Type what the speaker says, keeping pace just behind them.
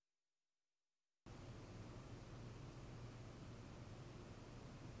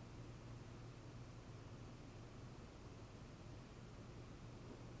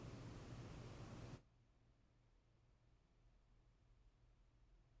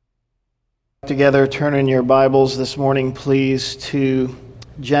Together, turn in your Bibles this morning, please, to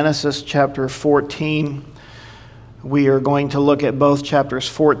Genesis chapter 14. We are going to look at both chapters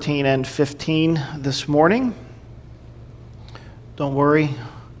 14 and 15 this morning. Don't worry,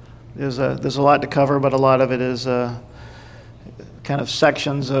 there's a lot to cover, but a lot of it is kind of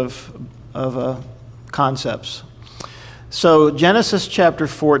sections of concepts. So Genesis chapter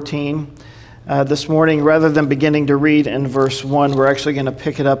 14. This morning, rather than beginning to read in verse 1, we're actually going to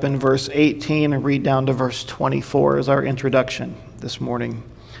pick it up in verse 18 and read down to verse 24 as our introduction this morning.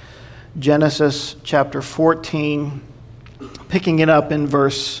 Genesis chapter 14, picking it up in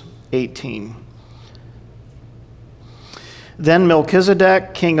verse 18. Then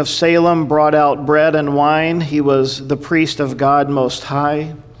Melchizedek, king of Salem, brought out bread and wine. He was the priest of God Most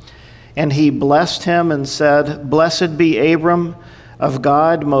High. And he blessed him and said, "Blessed be Abram, of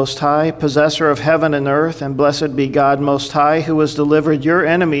God Most High, possessor of heaven and earth, and blessed be God Most High, who has delivered your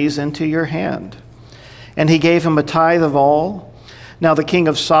enemies into your hand." And he gave him a tithe of all. Now the king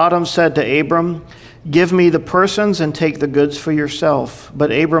of Sodom said to Abram, "Give me the persons and take the goods for yourself."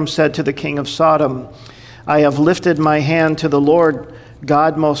 But Abram said to the king of Sodom, "I have lifted my hand to the Lord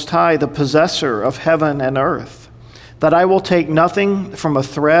God Most High, the possessor of heaven and earth, that I will take nothing from a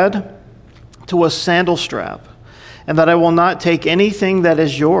thread to a sandal strap, and that I will not take anything that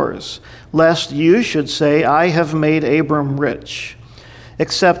is yours, lest you should say, 'I have made Abram rich,'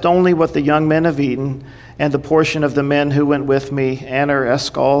 except only what the young men have eaten, and the portion of the men who went with me, Aner,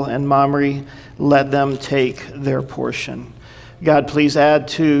 Eshcol, and Mamre, let them take their portion." God, please add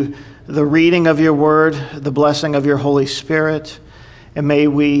to the reading of your word the blessing of your Holy Spirit, and may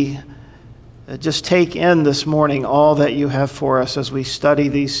we just take in this morning all that you have for us as we study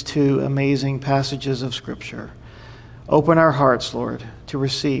these two amazing passages of Scripture. Open our hearts, Lord, to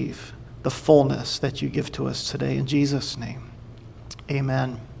receive the fullness that you give to us today. In Jesus' name,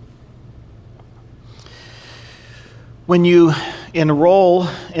 amen. When you enroll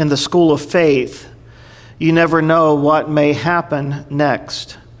in the school of faith, you never know what may happen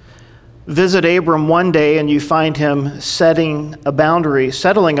next. Visit Abram one day and you find him settling a boundary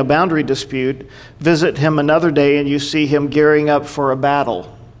dispute. Visit him another day and you see him gearing up for a battle.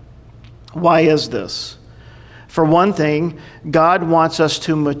 Why is this? For one thing, God wants us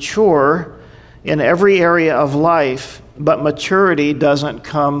to mature in every area of life, but maturity doesn't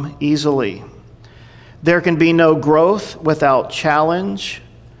come easily. There can be no growth without challenge,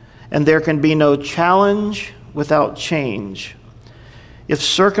 and there can be no challenge without change. If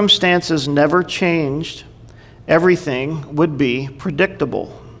circumstances never changed, everything would be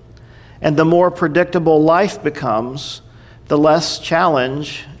predictable. And the more predictable life becomes, the less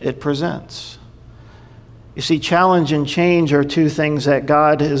challenge it presents. You see, challenge and change are two things that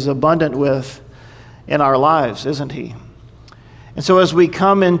God is abundant with in our lives, isn't he? And so as we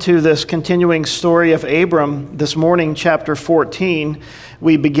come into this continuing story of Abram this morning, chapter 14,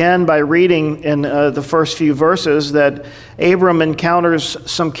 we begin by reading in the first few verses that Abram encounters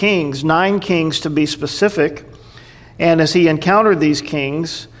some kings, 9 kings to be specific. And as he encountered these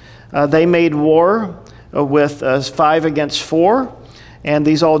kings, they made war with 5 against 4. And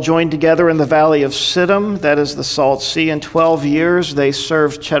these all joined together in the valley of Siddim, that is the Salt Sea. In 12 years they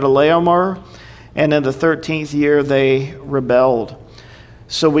served Chedorlaomer, and in the 13th year they rebelled.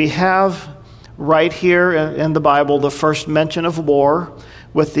 So we have right here in the Bible the first mention of war,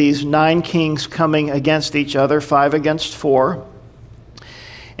 with these 9 kings coming against each other, 5 against 4.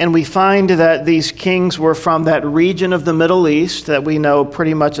 And we find that these kings were from that region of the Middle East that we know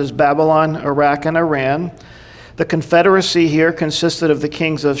pretty much as Babylon, Iraq, and Iran. The confederacy here consisted of the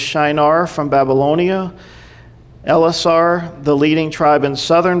kings of Shinar from Babylonia, Elasar, the leading tribe in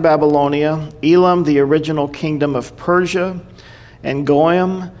southern Babylonia, Elam, the original kingdom of Persia, and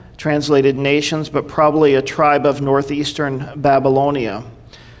Goyim, translated nations, but probably a tribe of northeastern Babylonia.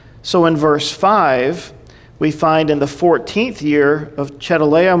 So in verse 5, we find in the 14th year of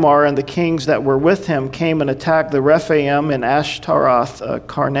Chedorlaomer and the kings that were with him came and attacked the Rephaim in Ashtaroth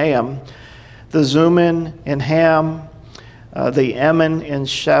Karnaim, the Zumin in Ham, the Emin in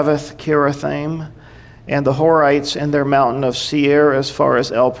Shavath Kirathim, and the Horites in their mountain of Seir as far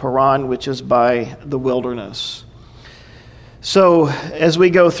as El Paran, which is by the wilderness. So as we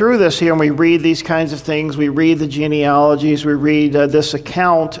go through this here and we read these kinds of things, we read the genealogies, we read this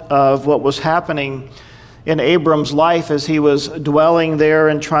account of what was happening in Abram's life as he was dwelling there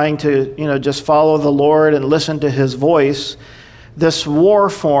and trying to, just follow the Lord and listen to his voice. This war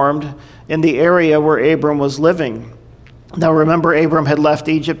formed in the area where Abram was living. Now remember, Abram had left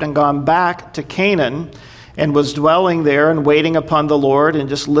Egypt and gone back to Canaan and was dwelling there and waiting upon the Lord and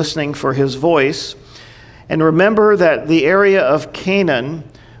just listening for his voice. And remember that the area of Canaan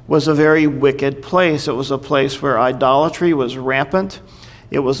was a very wicked place. It was a place where idolatry was rampant.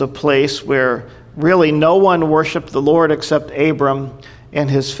 It was a place where really no one worshiped the Lord except Abram and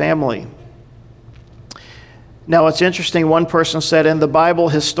his family. Now, it's interesting, one person said, in the Bible,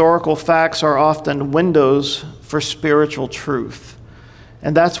 historical facts are often windows for spiritual truth.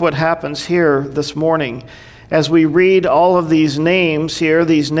 And that's what happens here this morning. As we read all of these names here,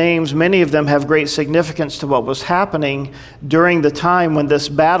 these names, many of them have great significance to what was happening during the time when this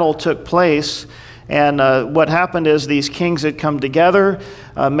battle took place. And what happened is these kings had come together.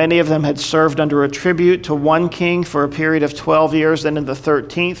 Many of them had served under a tribute to one king for a period of 12 years. Then in the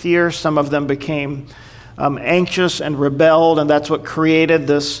 13th year, some of them became anxious and rebelled, and that's what created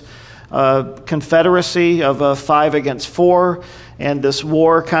this confederacy of 5 against 4. And this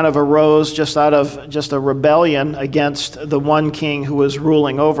war kind of arose just out of just a rebellion against the one king who was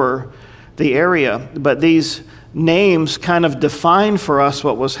ruling over the area. But these names kind of define for us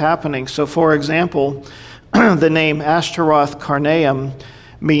what was happening. So, for example, the name Ashtaroth Karnaim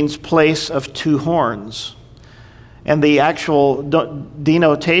means place of 2 horns. And the actual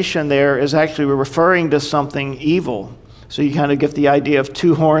denotation there is actually referring to something evil. So you kind of get the idea of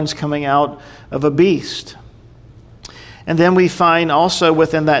 2 horns coming out of a beast. And then we find also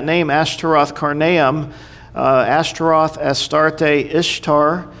within that name, Ashtaroth Karnaim, Ashtaroth Astarte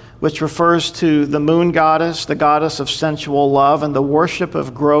Ishtar, which refers to the moon goddess, the goddess of sensual love, and the worship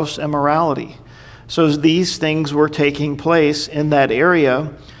of gross immorality. So these things were taking place in that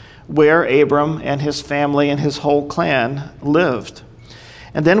area where Abram and his family and his whole clan lived.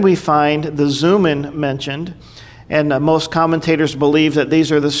 And then we find the Zumin mentioned, and most commentators believe that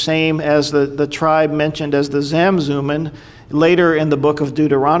these are the same as the tribe mentioned as the Zamzumin later in the book of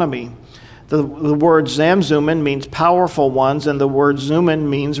Deuteronomy. The word Zamzumin means powerful ones, and the word Zumin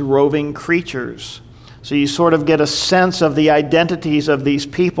means roving creatures. So you sort of get a sense of the identities of these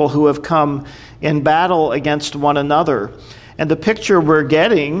people who have come in battle against one another. And the picture we're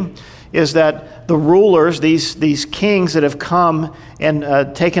getting is that the rulers, these kings that have come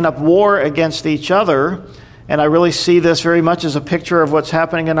and taken up war against each other, and I really see this very much as a picture of what's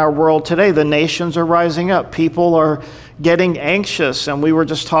happening in our world today. The nations are rising up. People are getting anxious. And we were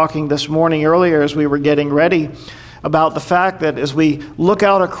just talking this morning earlier as we were getting ready about the fact that as we look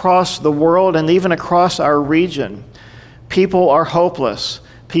out across the world and even across our region, people are hopeless.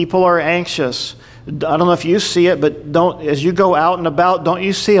 People are anxious. I don't know if you see it, but as you go out and about, don't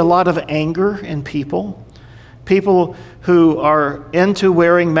you see a lot of anger in people? People who are into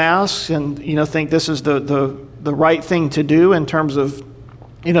wearing masks and think this is the right thing to do in terms of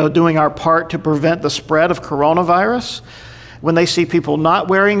doing our part to prevent the spread of coronavirus. When they see people not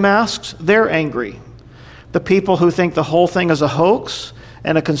wearing masks, they're angry. The people who think the whole thing is a hoax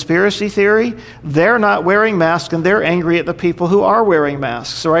and a conspiracy theory, they're not wearing masks and they're angry at the people who are wearing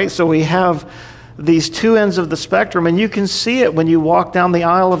masks, right? So we have these 2 ends of the spectrum, and you can see it when you walk down the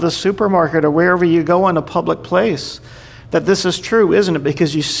aisle of the supermarket or wherever you go in a public place, that this is true, isn't it?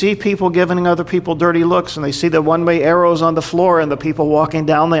 Because you see people giving other people dirty looks, and they see the one-way arrows on the floor and the people walking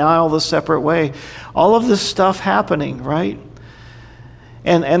down the aisle the separate way. All of this stuff happening, right?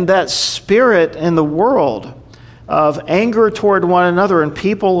 And that spirit in the world of anger toward one another and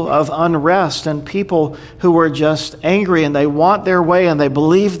people of unrest and people who are just angry and they want their way and they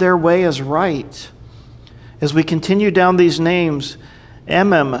believe their way is right. As we continue down these names,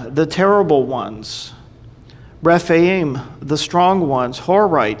 Emim, the terrible ones, Rephaim, the strong ones,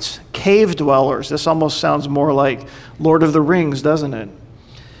 Horites, cave dwellers. This almost sounds more like Lord of the Rings, doesn't it?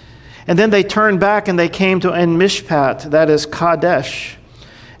 And then they turned back and they came to En-Mishpat, that is Kadesh,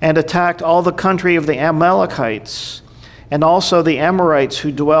 and attacked all the country of the Amalekites, and also the Amorites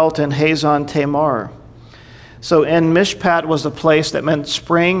who dwelt in Hazon Tamar. So En-Mishpat was a place that meant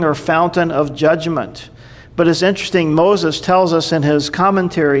spring or fountain of judgment. But it's interesting, Moses tells us in his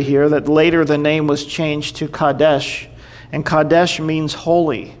commentary here that later the name was changed to Kadesh, and Kadesh means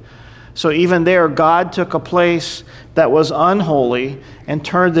holy. So even there, God took a place that was unholy and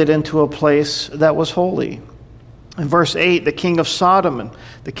turned it into a place that was holy. In verse 8, the king of Sodom,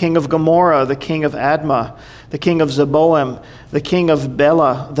 the king of Gomorrah, the king of Admah, the king of Zeboim, the king of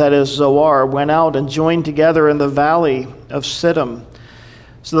Bela, that is Zoar, went out and joined together in the valley of Siddim.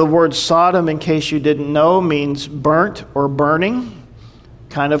 So the word Sodom, in case you didn't know, means burnt or burning.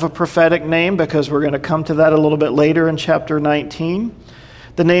 Kind of a prophetic name because we're going to come to that a little bit later in chapter 19.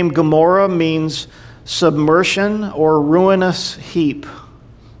 The name Gomorrah means submersion or ruinous heap.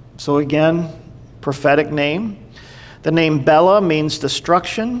 So again, prophetic name. The name Bela means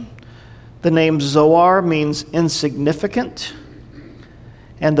destruction. The name Zoar means insignificant.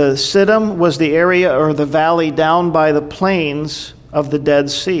 And the Siddim was the area or the valley down by the plains of the Dead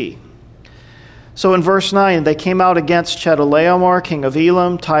Sea. So in verse 9, they came out against Chedorlaomer, king of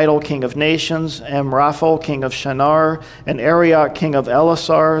Elam, Tidal, king of nations, Amraphel, king of Shinar, and Arioch, king of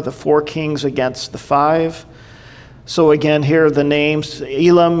Elasar, the 4 kings against the 5. So again, here are the names.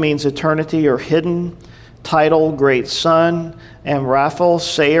 Elam means eternity or hidden. Tidal, great sun. Amraphel,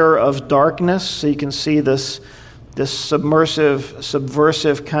 sayer of darkness. So you can see this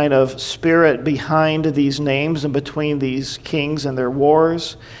subversive kind of spirit behind these names and between these kings and their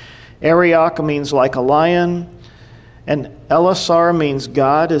wars. Arioch means like a lion, and Elasar means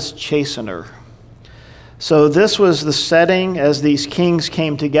God is chastener. So this was the setting as these kings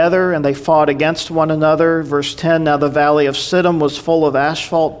came together and they fought against one another. Verse 10, now the valley of Siddim was full of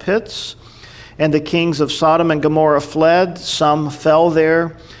asphalt pits, and the kings of Sodom and Gomorrah fled. Some fell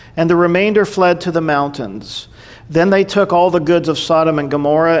there, and the remainder fled to the mountains. Then they took all the goods of Sodom and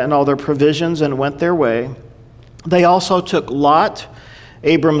Gomorrah and all their provisions and went their way. They also took Lot,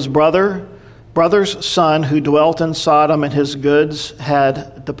 Abram's brother's son, who dwelt in Sodom, and his goods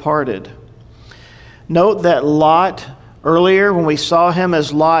had departed. Note that Lot, earlier when we saw him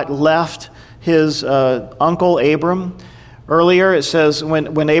as Lot left his uncle Abram, earlier it says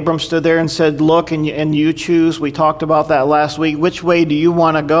when Abram stood there and said, look, and you choose, we talked about that last week, which way do you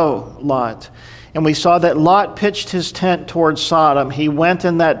want to go, Lot? And we saw that Lot pitched his tent towards Sodom. He went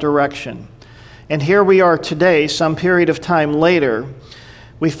in that direction. And here we are today, some period of time later,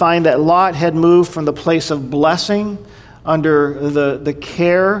 we find that Lot had moved from the place of blessing under the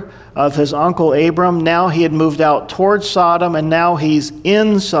care of his uncle Abram. Now he had moved out towards Sodom, and now he's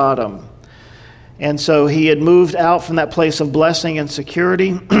in Sodom. And so he had moved out from that place of blessing and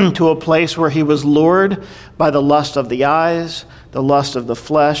security to a place where he was lured by the lust of the eyes, the lust of the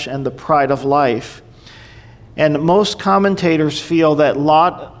flesh, and the pride of life. And most commentators feel that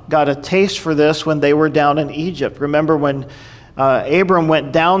Lot got a taste for this when they were down in Egypt. Remember when Abram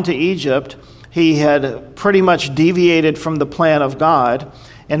went down to Egypt, he had pretty much deviated from the plan of God.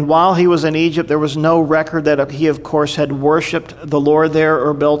 And while he was in Egypt, there was no record that he, of course, had worshiped the Lord there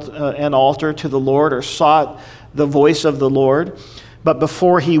or built an altar to the Lord or sought the voice of the Lord. But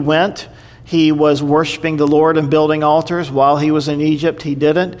before he went, he was worshiping the Lord and building altars. While he was in Egypt, he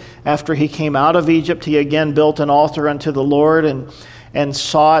didn't. After he came out of Egypt, he again built an altar unto the Lord and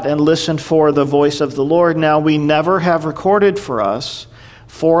sought and listened for the voice of the Lord. Now, we never have recorded for us,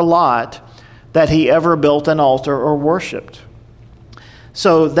 for Lot, that he ever built an altar or worshiped.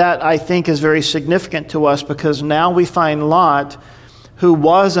 So that, I think, is very significant to us, because now we find Lot, who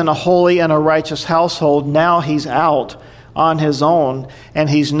was in a holy and a righteous household, now he's out on his own, and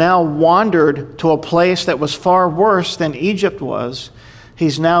he's now wandered to a place that was far worse than Egypt was.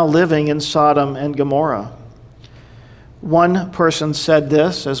 He's now living in Sodom and Gomorrah. One person said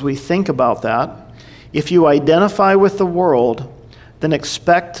this as we think about that: if you identify with the world, then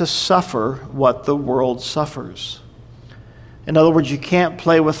expect to suffer what the world suffers. In other words, you can't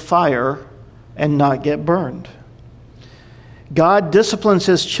play with fire and not get burned. God disciplines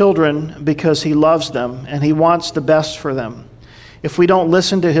his children because he loves them and he wants the best for them. If we don't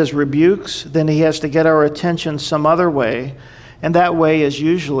listen to his rebukes, then he has to get our attention some other way, and that way is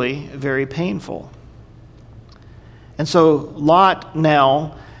usually very painful. And so Lot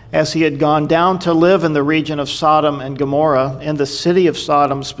now, as he had gone down to live in the region of Sodom and Gomorrah, in the city of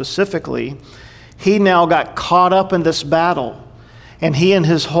Sodom specifically, he now got caught up in this battle. And he and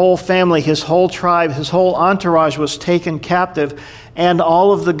his whole family, his whole tribe, his whole entourage was taken captive, and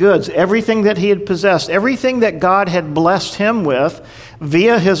all of the goods, everything that he had possessed, everything that God had blessed him with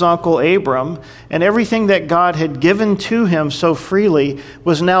via his uncle Abram, and everything that God had given to him so freely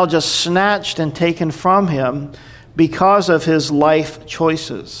was now just snatched and taken from him because of his life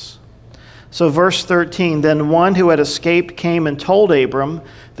choices. So verse 13, then one who had escaped came and told Abram,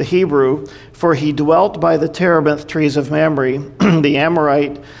 the Hebrew, for he dwelt by the terebinth trees of Mamre, the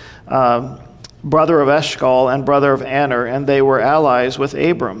Amorite brother of Eshcol and brother of Aner, and they were allies with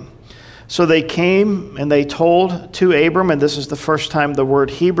Abram. So they came and they told to Abram, and this is the first time the word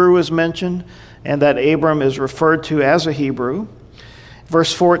Hebrew is mentioned, and that Abram is referred to as a Hebrew.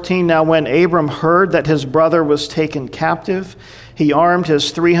 Verse 14, now when Abram heard that his brother was taken captive, he armed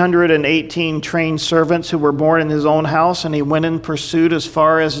his 318 trained servants who were born in his own house, and he went in pursuit as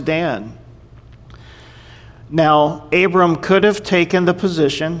far as Dan. Now, Abram could have taken the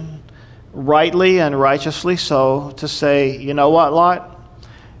position, rightly and righteously so, to say, you know what, Lot?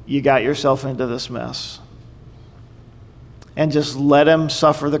 You got yourself into this mess. And just let him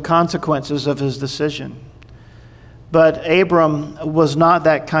suffer the consequences of his decision. But Abram was not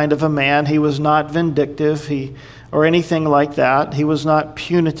that kind of a man. He was not vindictive or anything like that. He was not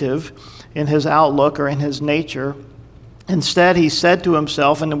punitive in his outlook or in his nature. Instead, he said to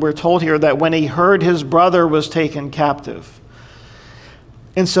himself, and we're told here that when he heard his brother was taken captive.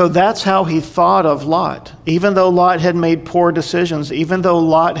 And so that's how he thought of Lot. Even though Lot had made poor decisions, even though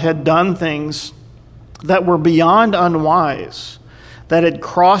Lot had done things that were beyond unwise, that had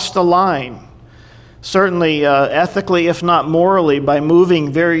crossed the line, certainly ethically, if not morally, by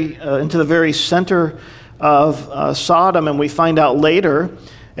moving into the very center of Sodom. And we find out later,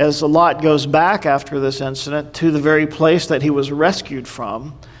 as Lot goes back after this incident to the very place that he was rescued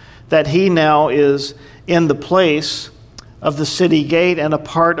from, that he now is in the place of the city gate and a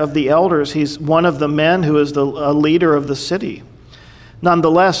part of the elders. He's one of the men who is the leader of the city.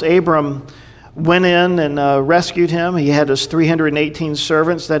 Nonetheless, Abram went in and rescued him. He had his 318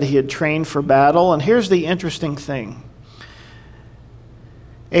 servants that he had trained for battle. And here's the interesting thing.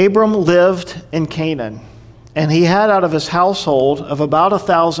 Abram lived in Canaan, and he had out of his household of about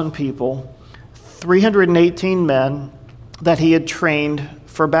 1,000 people, 318 men that he had trained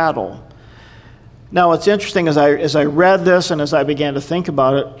for battle. Now, it's interesting as I read this and as I began to think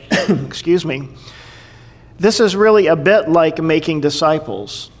about it, excuse me, this is really a bit like making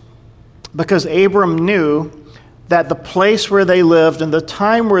disciples, because Abram knew that the place where they lived and the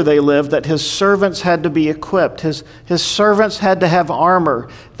time where they lived, that his servants had to be equipped. His servants had to have armor.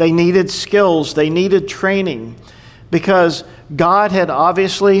 They needed skills. They needed training, because God had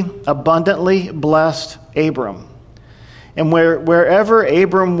obviously abundantly blessed Abram. And wherever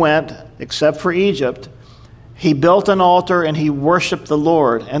Abram went, except for Egypt, he built an altar and he worshiped the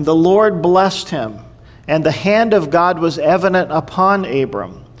Lord. And the Lord blessed him. And the hand of God was evident upon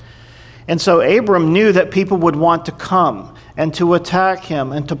Abram. And so Abram knew that people would want to come and to attack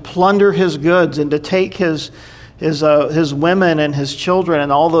him and to plunder his goods and to take his women and his children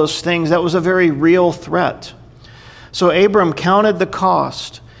and all those things. That was a very real threat. So Abram counted the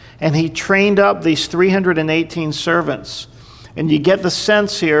cost, and he trained up these 318 servants. And you get the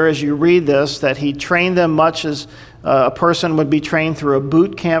sense here as you read this that he trained them much as a person would be trained through a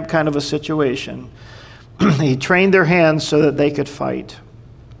boot camp kind of a situation. He trained their hands so that they could fight.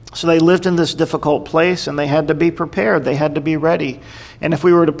 So they lived in this difficult place, and they had to be prepared. They had to be ready. And if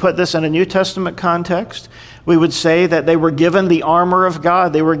we were to put this in a New Testament context, we would say that they were given the armor of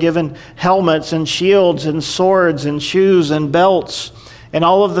God. They were given helmets and shields and swords and shoes and belts and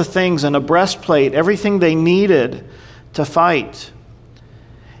all of the things, and a breastplate, everything they needed to fight.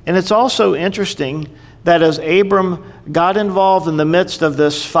 And it's also interesting that as Abram got involved in the midst of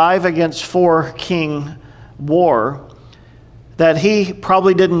this 5 against 4 king war, that he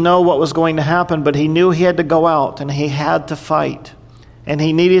probably didn't know what was going to happen, but he knew he had to go out and he had to fight. And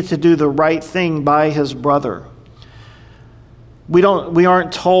he needed to do the right thing by his brother. We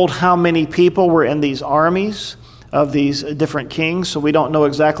aren't told how many people were in these armies of these different kings, so we don't know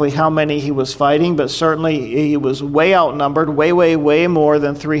exactly how many he was fighting, but certainly he was way outnumbered, way more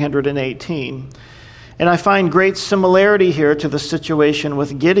than 318. And I find great similarity here to the situation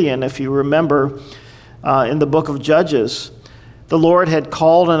with Gideon. If you remember in the book of Judges, the Lord had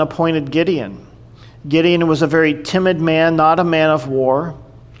called and appointed Gideon. Gideon was a very timid man, not a man of war.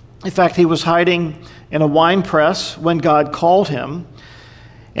 In fact, he was hiding in a wine press when God called him.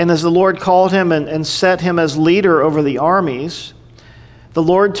 And as the Lord called him and set him as leader over the armies, the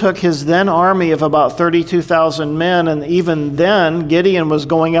Lord took his then army of about 32,000 men, and even then Gideon was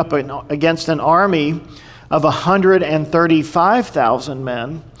going up against an army of 135,000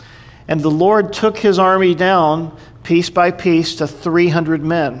 men. And the Lord took his army down piece by piece to 300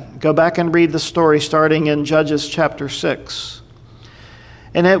 men. Go back and read the story starting in Judges chapter 6.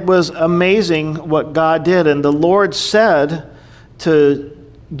 And it was amazing what God did. And the Lord said to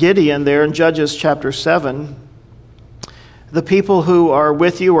Gideon there in Judges chapter 7, "The people who are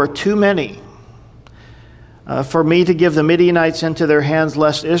with you are too many for me to give the Midianites into their hands,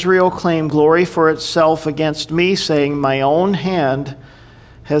 lest Israel claim glory for itself against me, saying, 'My own hand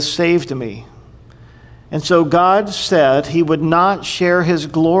has saved me.'" And so God said he would not share his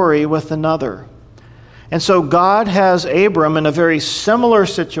glory with another. And so God has Abram in a very similar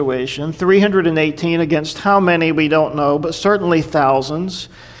situation, 318 against how many we don't know, but certainly thousands.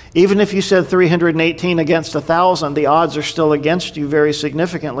 Even if you said 318 against 1,000, the odds are still against you very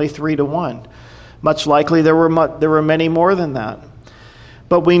significantly, 3-1. Much likely there were many more than that.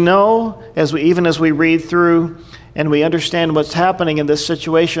 But we know, even as we read through and we understand what's happening in this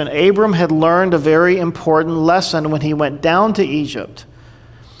situation, Abram had learned a very important lesson when he went down to Egypt.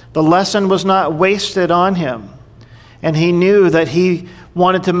 The lesson was not wasted on him. And he knew that he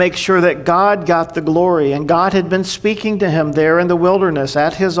wanted to make sure that God got the glory. And God had been speaking to him there in the wilderness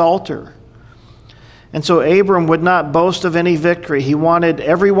at his altar. And so Abram would not boast of any victory. He wanted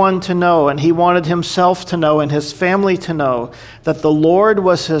everyone to know, and he wanted himself to know and his family to know that the Lord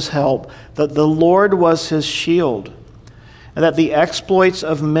was his help, that the Lord was his shield, and that the exploits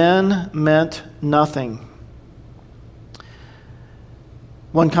of men meant nothing.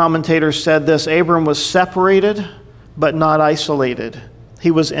 One commentator said this: Abram was separated but not isolated.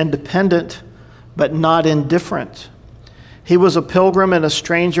 He was independent but not indifferent. He was a pilgrim and a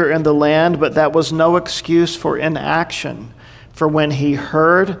stranger in the land, but that was no excuse for inaction. For when he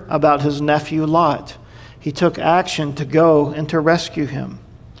heard about his nephew Lot, he took action to go and to rescue him.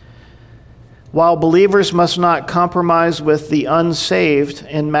 While believers must not compromise with the unsaved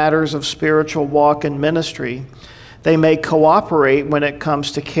in matters of spiritual walk and ministry, they may cooperate when it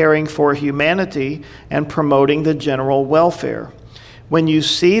comes to caring for humanity and promoting the general welfare. When you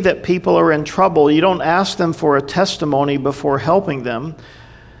see that people are in trouble, you don't ask them for a testimony before helping them.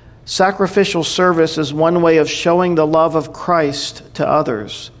 Sacrificial service is one way of showing the love of Christ to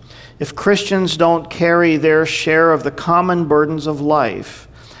others. If Christians don't carry their share of the common burdens of life,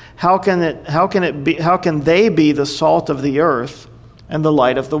 how can they be the salt of the earth and the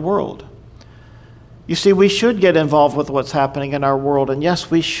light of the world? You see, we should get involved with what's happening in our world, and yes,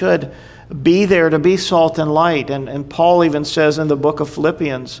 we should be there to be salt and light. And Paul even says in the book of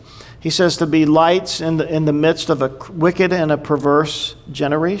Philippians, he says to be lights in the midst of a wicked and a perverse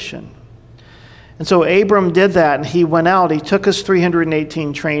generation. And so Abram did that, and he went out. He took his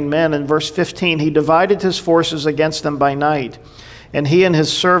 318 trained men. In verse 15, he divided his forces against them by night, and he and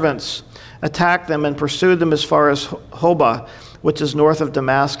his servants attacked them and pursued them as far as Hobah, which is north of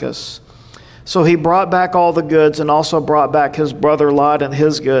Damascus. So he brought back all the goods and also brought back his brother Lot and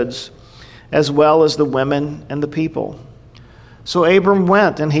his goods, as well as the women and the people. So Abram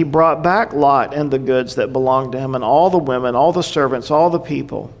went, and he brought back Lot and the goods that belonged to him, and all the women, all the servants, all the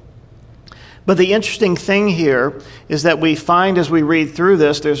people. But the interesting thing here is that we find as we read through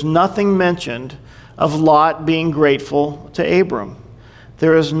this, there's nothing mentioned of Lot being grateful to Abram.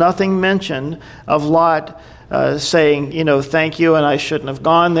 There is nothing mentioned of Lot saying, thank you, and I shouldn't have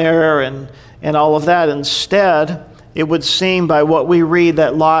gone there, and all of that. Instead, it would seem by what we read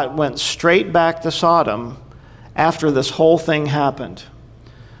that Lot went straight back to Sodom after this whole thing happened.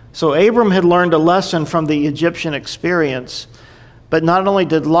 So Abram had learned a lesson from the Egyptian experience, but not only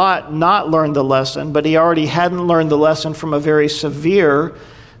did Lot not learn the lesson, but he already hadn't learned the lesson from a very severe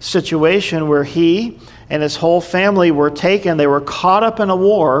situation where he and his whole family were taken. They were caught up in a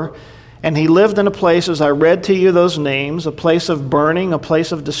war, and he lived in a place, as I read to you those names, a place of burning, a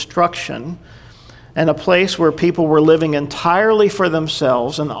place of destruction, and a place where people were living entirely for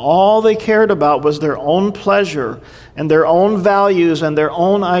themselves, and all they cared about was their own pleasure and their own values and their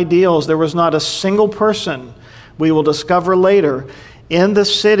own ideals. There was not a single person, we will discover later, in the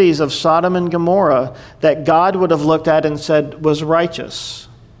cities of Sodom and Gomorrah that God would have looked at and said was righteous,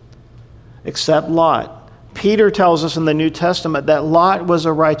 except Lot. Peter tells us in the New Testament that Lot was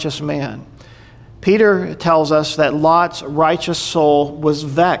a righteous man. Peter tells us that Lot's righteous soul was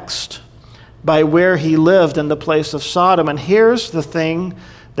vexed by where he lived in the place of Sodom. And here's the thing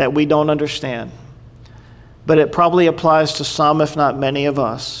that we don't understand, but it probably applies to some, if not many of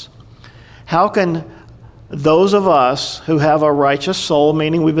us. How can those of us who have a righteous soul,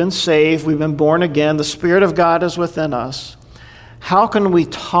 meaning we've been saved, we've been born again, the Spirit of God is within us, how can we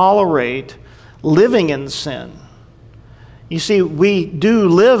tolerate living in sin? You see, we do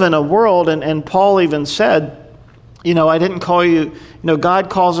live in a world, and Paul even said, I didn't call you, God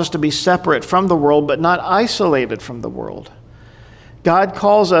calls us to be separate from the world, but not isolated from the world. God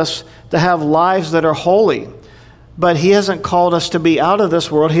calls us to have lives that are holy, but he hasn't called us to be out of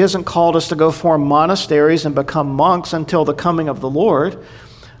this world. He hasn't called us to go form monasteries and become monks until the coming of the Lord.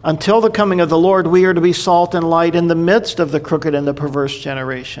 Until the coming of the Lord, we are to be salt and light in the midst of the crooked and the perverse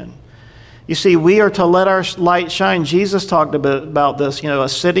generation. You see, we are to let our light shine. Jesus talked about this, a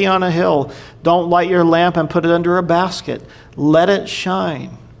city on a hill. Don't light your lamp and put it under a basket. Let it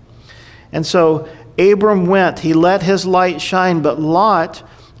shine. And so Abram went. He let his light shine, but Lot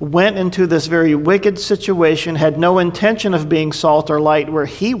went into this very wicked situation, had no intention of being salt or light where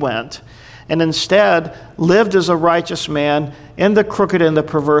he went, and instead lived as a righteous man in the crooked and the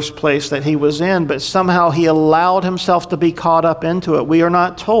perverse place that he was in, but somehow he allowed himself to be caught up into it. We are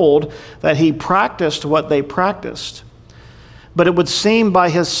not told that he practiced what they practiced, but it would seem by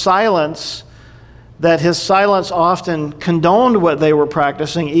his silence that his silence often condoned what they were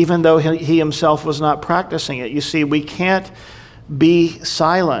practicing, even though he himself was not practicing it. You see, we can't be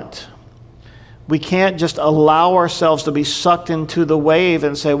silent. We can't just allow ourselves to be sucked into the wave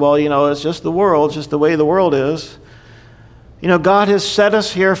and say, well, it's just the world, just the way the world is. God has set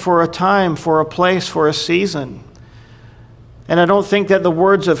us here for a time, for a place, for a season. And I don't think that the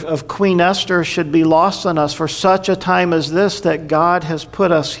words of Queen Esther should be lost on us for such a time as this, that God has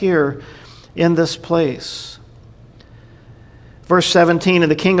put us here in this place. Verse 17,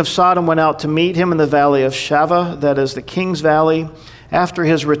 and the king of Sodom went out to meet him in the valley of Shaveh, that is the king's valley, after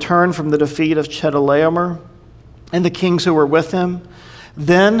his return from the defeat of Chedorlaomer, and the kings who were with him.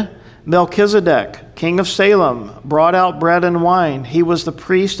 Then Melchizedek, king of Salem, brought out bread and wine. He was the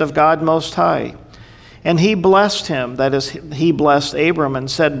priest of God Most High. And he blessed him, that is, he blessed Abram, and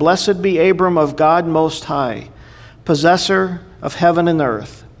said, Blessed be Abram of God Most High, possessor of heaven and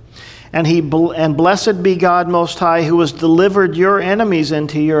earth. And blessed be God Most High, who has delivered your enemies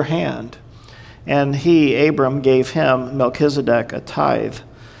into your hand. And he, Abram, gave him, Melchizedek, a tithe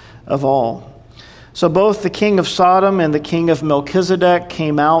of all. So both the king of Sodom and the king of Melchizedek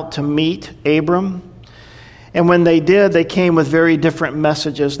came out to meet Abram. And when they did, they came with very different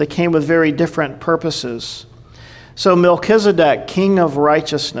messages. They came with very different purposes. So Melchizedek, king of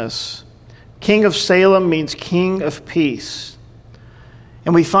righteousness. King of Salem means king of peace.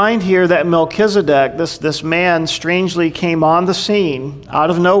 And we find here that Melchizedek, this man, strangely came on the scene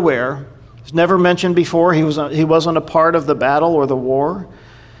out of nowhere. He's never mentioned before. He wasn't a part of the battle or the war.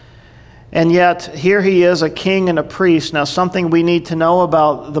 And yet, here he is, a king and a priest. Now, something we need to know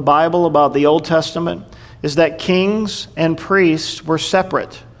about the Bible, about the Old Testament, is that kings and priests were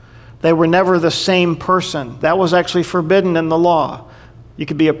separate. They were never the same person. That was actually forbidden in the law. You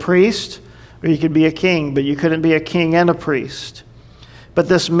could be a priest or you could be a king, but you couldn't be a king and a priest. But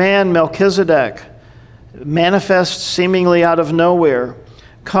this man, Melchizedek, manifests seemingly out of nowhere,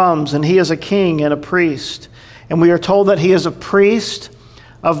 comes, and he is a king and a priest. And we are told that he is a priest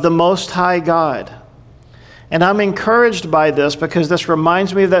of the Most High God. And I'm encouraged by this because this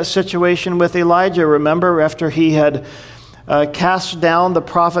reminds me of that situation with Elijah. Remember, after he had cast down the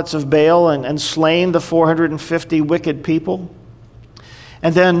prophets of Baal and slain the 450 wicked people?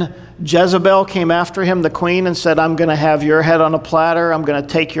 And then Jezebel came after him, the queen, and said, I'm going to have your head on a platter. I'm going to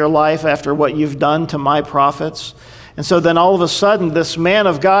take your life after what you've done to my prophets. And so then all of a sudden, this man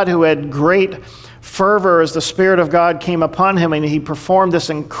of God who had great fervor as the Spirit of God came upon him, and he performed this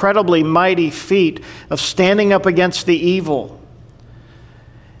incredibly mighty feat of standing up against the evil.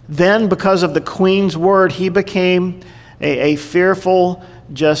 Then, because of the queen's word, he became a fearful,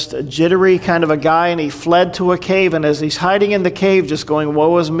 just jittery kind of a guy, and he fled to a cave. And as he's hiding in the cave, just going,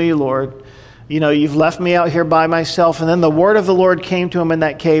 woe is me, Lord. You've left me out here by myself. And then the word of the Lord came to him in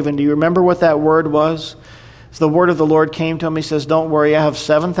that cave. And do you remember what that word was? So the word of the Lord came to him. He says, don't worry, I have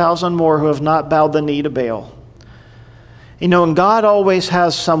 7,000 more who have not bowed the knee to Baal. And God always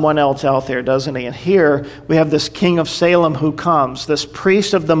has someone else out there, doesn't he? And here we have this king of Salem who comes, this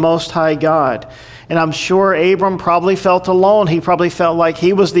priest of the Most High God. And I'm sure Abram probably felt alone. He probably felt like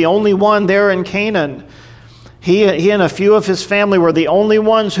he was the only one there in Canaan. He and a few of his family were the only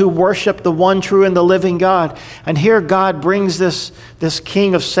ones who worshiped the one true and the living God. And here God brings this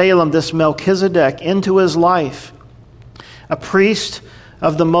king of Salem, this Melchizedek, into his life, a priest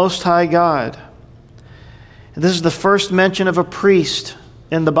of the Most High God. And this is the first mention of a priest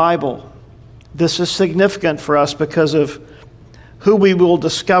in the Bible. This is significant for us because of who we will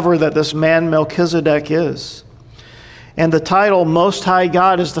discover that this man Melchizedek is. And the title Most High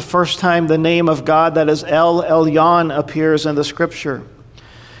God is the first time the name of God, that is El Elyon, appears in the Scripture.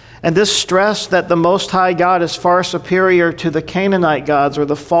 And this stress that the Most High God is far superior to the Canaanite gods or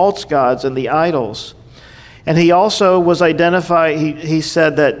the false gods and the idols. And he also was identified, he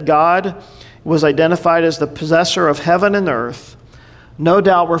said that God was identified as the possessor of heaven and earth, no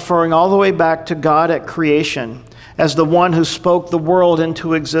doubt referring all the way back to God at creation, as the one who spoke the world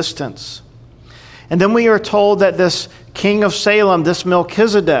into existence. And then we are told that this king of Salem, this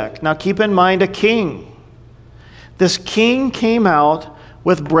Melchizedek, now keep in mind a king. This king came out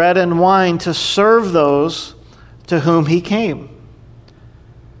with bread and wine to serve those to whom he came.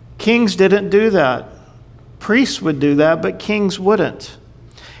 Kings didn't do that. Priests would do that, but kings wouldn't.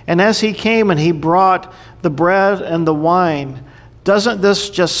 And as he came and he brought the bread and the wine, doesn't this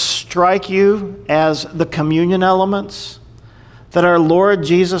just strike you as the communion elements that our Lord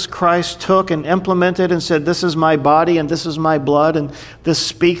Jesus Christ took and implemented and said, this is my body and this is my blood, and this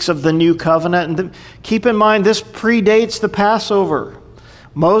speaks of the new covenant? And keep in mind, this predates the Passover.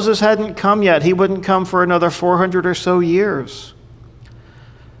 Moses hadn't come yet. He wouldn't come for another 400 or so years.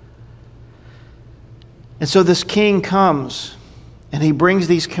 And so this king comes and he brings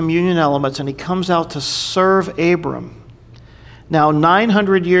these communion elements and he comes out to serve Abram. Now,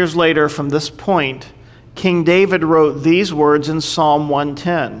 900 years later from this point, King David wrote these words in Psalm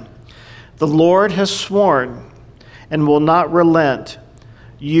 110. The Lord has sworn, and will not relent.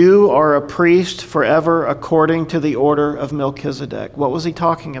 You are a priest forever according to the order of Melchizedek. What was he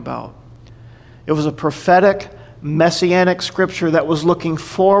talking about? It was a prophetic, messianic scripture that was looking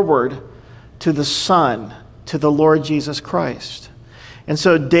forward to the Son, to the Lord Jesus Christ. And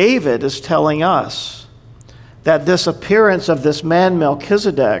so David is telling us that this appearance of this man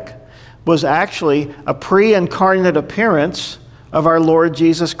Melchizedek was actually a pre-incarnate appearance of our Lord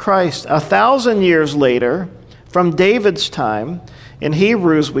Jesus Christ. 1,000 years later, from David's time, in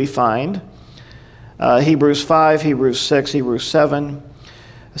Hebrews we find, Hebrews 5, Hebrews 6, Hebrews 7.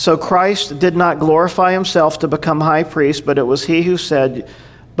 So Christ did not glorify himself to become high priest, but it was he,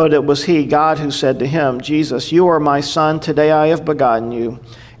 God, who said to him, Jesus, you are my son, today I have begotten you.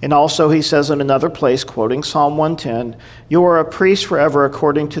 And also he says in another place, quoting Psalm 110, you are a priest forever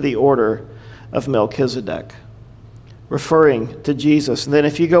according to the order of Melchizedek, referring to Jesus. And then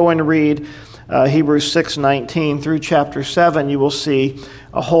if you go and read Hebrews 6:19 through chapter 7, you will see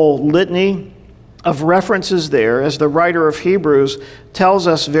a whole litany of references there as the writer of Hebrews tells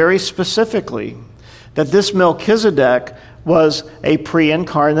us very specifically that this Melchizedek was a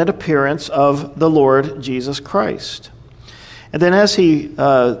pre-incarnate appearance of the Lord Jesus Christ. And then as he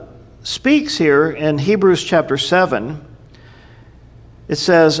speaks here in Hebrews chapter 7, it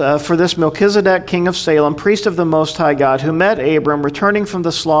says, for this Melchizedek, king of Salem, priest of the Most High God, who met Abram returning from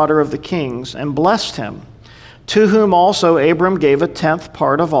the slaughter of the kings and blessed him, to whom also Abram gave a tenth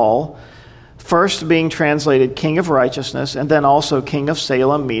part of all, first being translated king of righteousness, and then also king of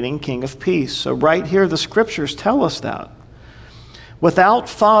Salem, meaning king of peace. So right here, the scriptures tell us that. Without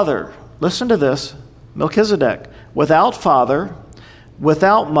father, listen to this, Melchizedek, without father,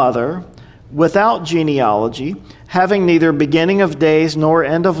 without mother, without genealogy, having neither beginning of days nor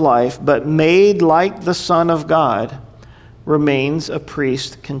end of life, but made like the Son of God, remains a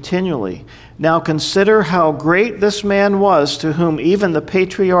priest continually. Now consider how great this man was, to whom even the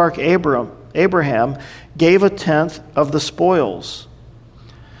patriarch Abraham gave a tenth of the spoils.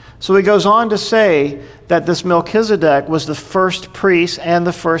 So he goes on to say that this Melchizedek was the first priest and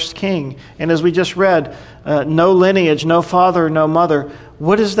the first king. And as we just read, no lineage, no father, no mother.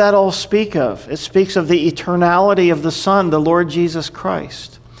 What does that all speak of? It speaks of the eternality of the Son, the Lord Jesus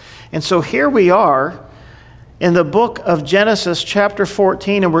Christ. And so here we are in the book of Genesis chapter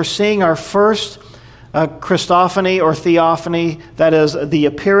 14, and we're seeing our first Christophany or theophany, that is the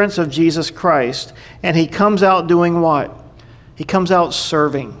appearance of Jesus Christ. And he comes out doing what? He comes out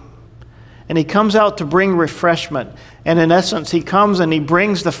serving. And he comes out to bring refreshment. And in essence, he comes and he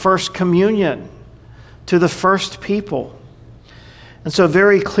brings the first communion to the first people. And so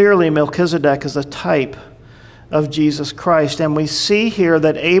very clearly, Melchizedek is a type of Jesus Christ. And we see here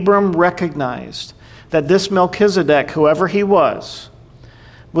that Abram recognized that this Melchizedek, whoever he was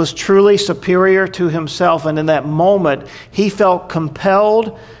truly superior to himself. And in that moment, he felt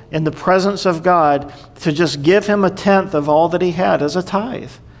compelled in the presence of God to just give him a tenth of all that he had as a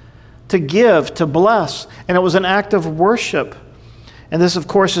tithe. To give, to bless. And it was an act of worship. And this, of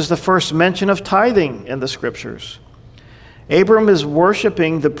course, is the first mention of tithing in the scriptures. Abram is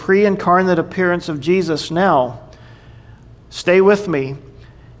worshiping the pre-incarnate appearance of Jesus. Now, stay with me.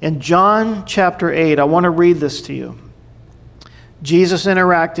 In John chapter 8, I want to read this to you. Jesus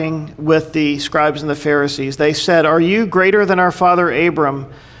interacting with the scribes and the Pharisees. They said, "Are you greater than our father Abraham,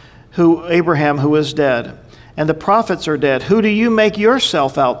 who is dead? And the prophets are dead. Who do you make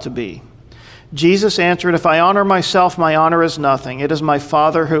yourself out to be?" Jesus answered, "If I honor myself, my honor is nothing. It is my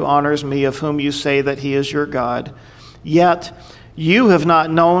Father who honors me, of whom you say that he is your God. Yet you have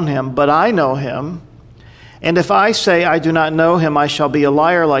not known him, but I know him. And if I say I do not know him, I shall be a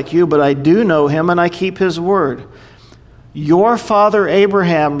liar like you, but I do know him, and I keep his word. Your father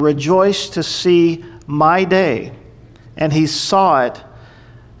Abraham rejoiced to see my day, and he saw it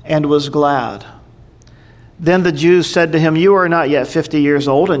and was glad." Then the Jews said to him, "You are not yet 50 years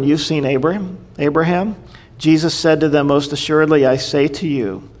old, and you've seen Abraham?" Jesus said to them, "Most assuredly I say to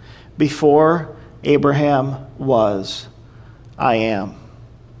you, before Abraham was, I am."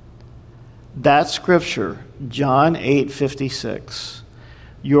 That scripture, John 8:56,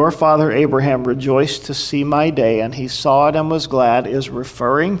 "Your father Abraham rejoiced to see my day, and he saw it and was glad," is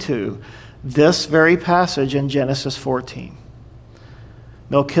referring to this very passage in Genesis 14.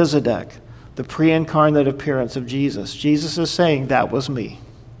 Melchizedek, the pre-incarnate appearance of Jesus. Jesus is saying, that was me.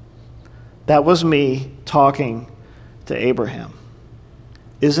 That was me talking to Abraham.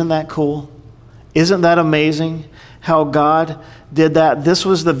 Isn't that cool? Isn't that amazing how God did that? This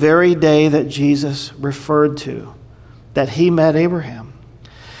was the very day that Jesus referred to, that he met Abraham.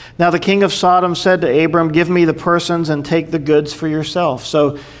 Now the king of Sodom said to Abram, "Give me the persons and take the goods for yourself."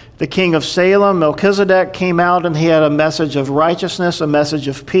 So the king of Salem, Melchizedek, came out and he had a message of righteousness, a message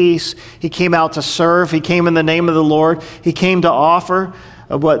of peace. He came out to serve. He came in the name of the Lord. He came to offer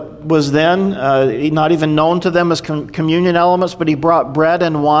what was then not even known to them as communion elements, but he brought bread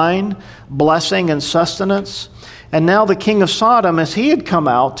and wine, blessing and sustenance. And now the king of Sodom, as he had come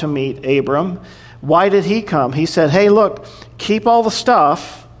out to meet Abram, why did he come? He said, hey, look, keep all the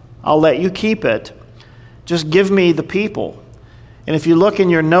stuff. I'll let you keep it. Just give me the people. And if you look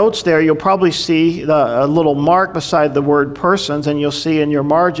in your notes there, you'll probably see a little mark beside the word persons, and you'll see in your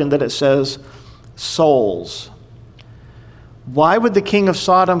margin that it says souls. Why would the king of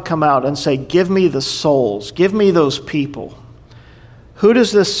Sodom come out and say, give me the souls, give me those people? Who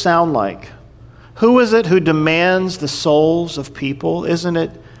does this sound like? Who is it who demands the souls of people? Isn't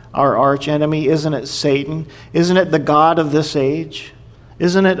it our archenemy? Isn't it Satan? Isn't it the god of this age?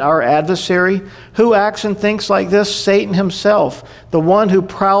 Isn't it our adversary? Who acts and thinks like this? Satan himself, the one who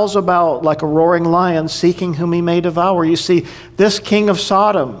prowls about like a roaring lion, seeking whom he may devour. You see, this king of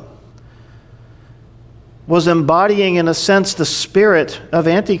Sodom was embodying, in a sense, the spirit of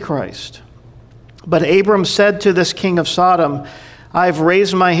Antichrist. But Abram said to this king of Sodom, I've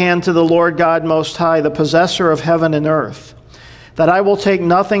raised my hand to the Lord God Most High, the possessor of heaven and earth, that I will take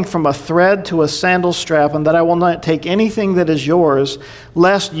nothing from a thread to a sandal strap, and that I will not take anything that is yours,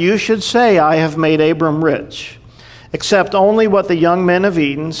 lest you should say, I have made Abram rich, except only what the young men have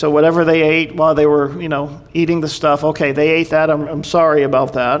eaten. So whatever they ate while they were, eating the stuff, okay, they ate that, I'm sorry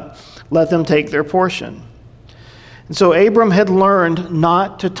about that. Let them take their portion. And so Abram had learned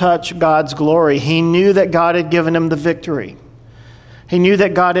not to touch God's glory. He knew that God had given him the victory. He knew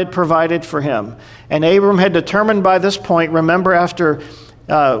that God had provided for him. And Abram had determined by this point, remember after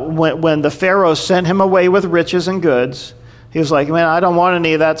when the Pharaoh sent him away with riches and goods, he was like, man, I don't want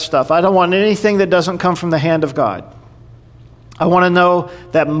any of that stuff. I don't want anything that doesn't come from the hand of God. I want to know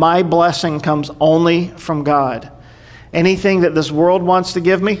that my blessing comes only from God. Anything that this world wants to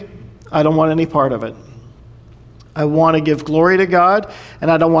give me, I don't want any part of it. I want to give glory to God,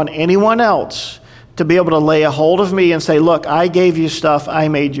 and I don't want anyone else to be able to lay a hold of me and say, look, I gave you stuff, I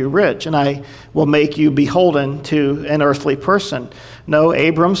made you rich, and I will make you beholden to an earthly person. No,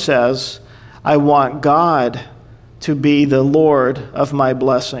 Abram says, I want God to be the Lord of my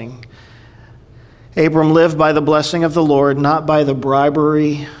blessing. Abram lived by the blessing of the Lord, not by the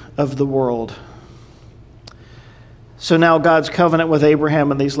bribery of the world. So now God's covenant with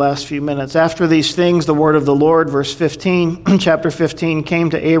Abraham in these last few minutes. After these things, the word of the Lord, verse 15, chapter 15,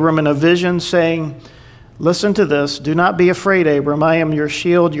 came to Abram in a vision, saying, listen to this, do not be afraid, Abram. I am your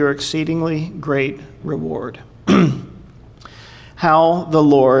shield, your exceedingly great reward. How the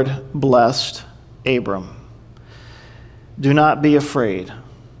Lord blessed Abram. Do not be afraid.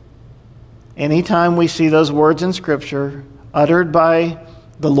 Anytime we see those words in Scripture uttered by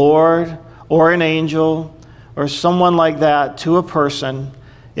the Lord or an angel or someone like that to a person,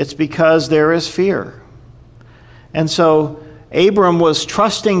 it's because there is fear. And so Abram was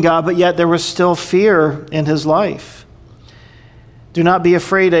trusting God, but yet there was still fear in his life. Do not be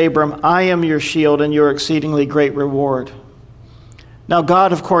afraid, Abram. I am your shield and your exceedingly great reward. Now,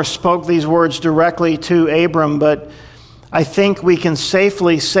 God, of course, spoke these words directly to Abram, but I think we can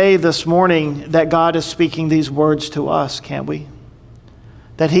safely say this morning that God is speaking these words to us, can't we?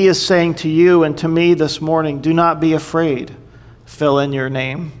 That he is saying to you and to me this morning, do not be afraid. Fill in your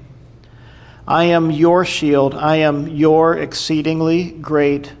name. I am your shield. I am your exceedingly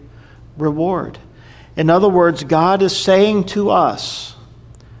great reward. In other words, God is saying to us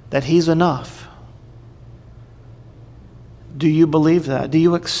that he's enough. Do you believe that? Do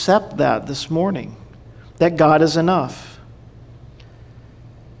you accept that this morning? That God is enough?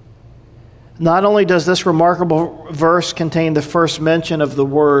 Not only does this remarkable verse contain the first mention of the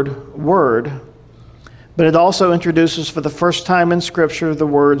word, but it also introduces for the first time in Scripture the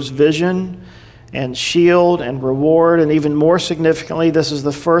words vision and shield and reward, and even more significantly, this is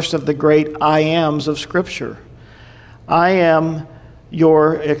the first of the great I ams of Scripture. I am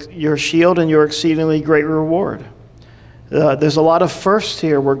your shield and your exceedingly great reward. There's a lot of firsts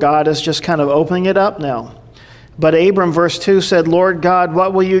here where God is just kind of opening it up now. But Abram, verse 2, said, Lord God,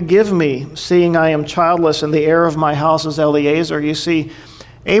 what will you give me, seeing I am childless and the heir of my house is Eliezer? You see,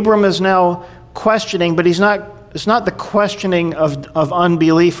 Abram is now questioning, but it's not the questioning of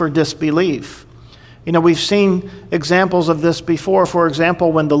unbelief or disbelief. We've seen examples of this before. For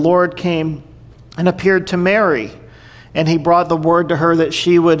example, when the Lord came and appeared to Mary, and he brought the word to her that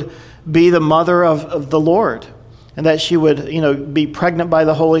she would be the mother of the Lord. and that she would, be pregnant by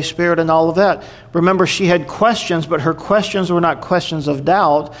the Holy Spirit and all of that. Remember, she had questions, but her questions were not questions of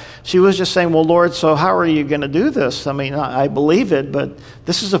doubt. She was just saying, well, Lord, so how are you going to do this? I mean, I believe it, but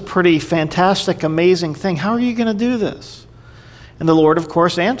this is a pretty fantastic, amazing thing. How are you going to do this? And the Lord, of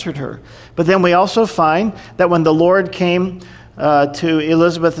course, answered her. But then we also find that when the Lord came to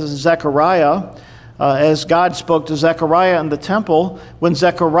Elizabeth and Zechariah, as God spoke to Zechariah in the temple, when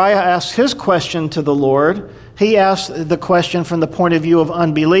Zechariah asked his question to the Lord, he asked the question from the point of view of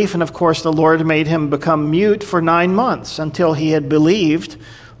unbelief, and of course the Lord made him become mute for 9 months until he had believed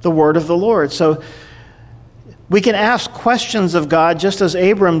the word of the Lord. So we can ask questions of God just as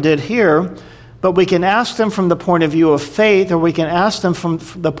Abram did here, but we can ask them from the point of view of faith, or we can ask them from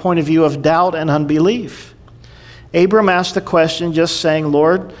the point of view of doubt and unbelief. Abram asked the question just saying,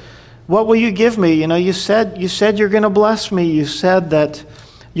 Lord, what will you give me? You said you're going to bless me. You said that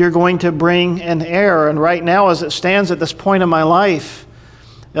you're going to bring an heir. And right now, as it stands at this point in my life,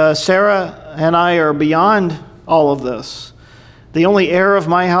 Sarah and I are beyond all of this. The only heir of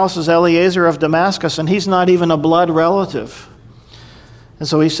my house is Eliezer of Damascus, and he's not even a blood relative. And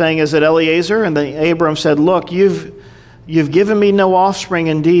so he's saying, is it Eliezer? And then Abram said, look, you've given me no offspring.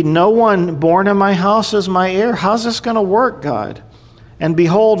 Indeed, no one born in my house is my heir. How's this going to work, God? And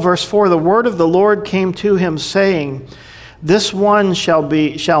behold, verse 4, the word of the Lord came to him, saying, this one shall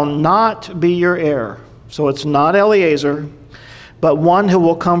not be your heir. So it's not Eliezer, but one who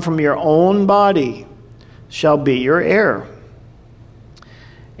will come from your own body shall be your heir.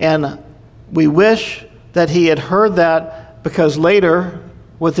 And we wish that he had heard that, because later,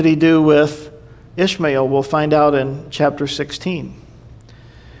 what did he do with Ishmael? We'll find out in chapter 16.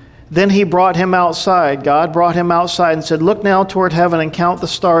 Then he brought him outside. God brought him outside and said, look now toward heaven and count the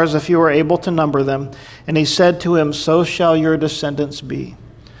stars if you are able to number them. And he said to him, so shall your descendants be.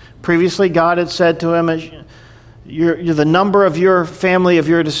 Previously, God had said to him, the number of your family, of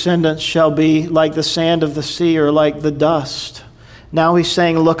your descendants, shall be like the sand of the sea or like the dust. Now he's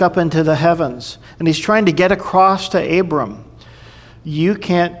saying, look up into the heavens. And he's trying to get across to Abram. You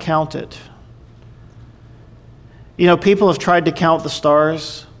can't count it. People have tried to count the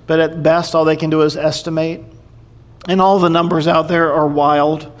stars, but at best, all they can do is estimate. And all the numbers out there are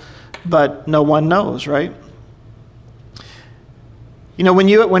wild, but no one knows, right?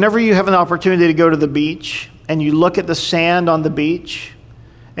 Whenever you have an opportunity to go to the beach and you look at the sand on the beach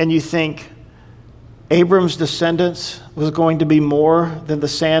and you think Abram's descendants was going to be more than the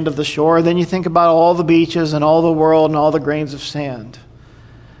sand of the shore, then you think about all the beaches and all the world and all the grains of sand.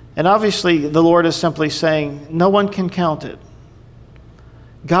 And obviously, the Lord is simply saying, no one can count it.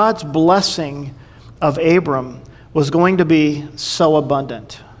 God's blessing of Abram was going to be so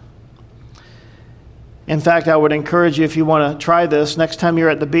abundant. In fact, I would encourage you, if you want to try this, next time you're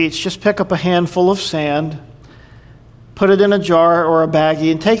at the beach, just pick up a handful of sand, put it in a jar or a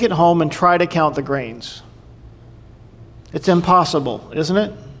baggie, and take it home and try to count the grains. It's impossible, isn't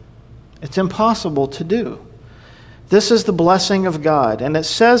it? It's impossible to do. This is the blessing of God. And it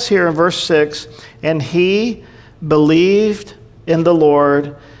says here in verse 6, and he believed in the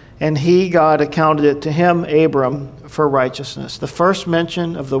Lord, and he, God, accounted it to him, Abram, for righteousness. The first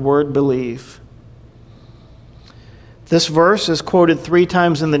mention of the word believe. This verse is quoted 3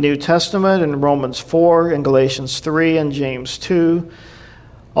 times in the New Testament, in Romans 4, in Galatians 3, and James 2.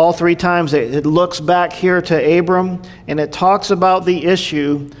 All 3 times it looks back here to Abram, and it talks about the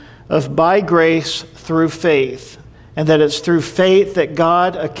issue of by grace through faith, and that it's through faith that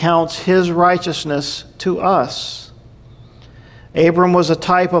God accounts his righteousness to us. Abram was a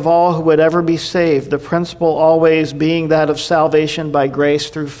type of all who would ever be saved, the principle always being that of salvation by grace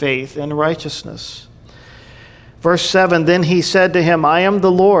through faith in righteousness. Verse 7, then he said to him, I am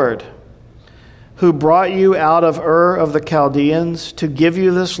the Lord who brought you out of Ur of the Chaldeans to give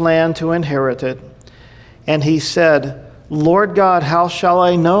you this land to inherit it. And he said, Lord God, how shall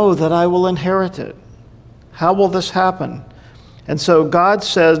I know that I will inherit it? How will this happen? And so God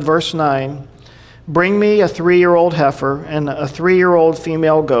says, verse 9, bring me a 3-year-old heifer and a 3-year-old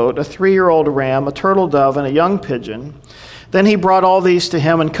female goat, a 3-year-old ram, a turtle dove, and a young pigeon. Then he brought all these to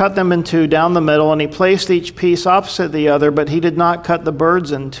him and cut them in 2 down the middle, and he placed each piece opposite the other, but he did not cut the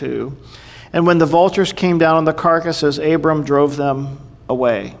birds in 2. And when the vultures came down on the carcasses, Abram drove them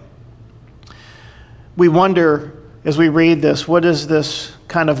away. We wonder, as we read this, what is this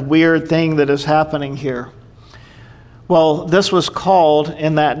kind of weird thing that is happening here? Well, this was called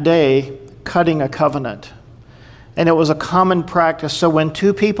in that day cutting a covenant. And it was a common practice. So when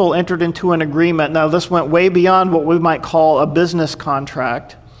 2 people entered into an agreement, now this went way beyond what we might call a business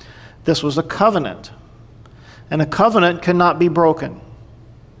contract. This was a covenant. And a covenant cannot be broken.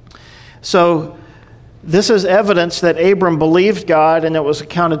 So This is evidence that Abram believed God and it was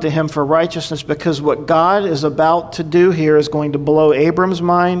accounted to him for righteousness, because what God is about to do here is going to blow Abram's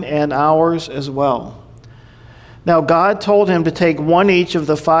mind and ours as well. Now, God told him to take one each of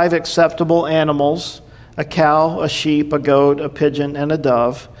the 5 acceptable animals, a cow, a sheep, a goat, a pigeon, and a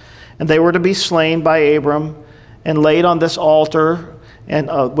dove, and they were to be slain by Abram and laid on this altar,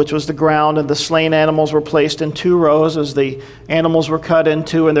 which was the ground, and the slain animals were placed in 2 rows as the animals were cut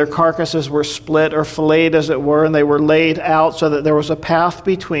into, and their carcasses were split or filleted, as it were, and they were laid out so that there was a path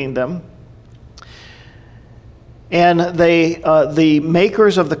between them. And the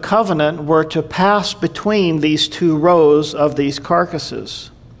makers of the covenant were to pass between these 2 rows of these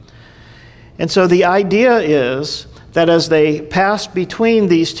carcasses. And so the idea is that as they passed between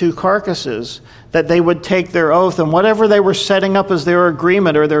these 2 carcasses, that they would take their oath, and whatever they were setting up as their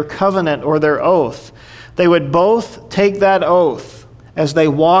agreement or their covenant or their oath, they would both take that oath as they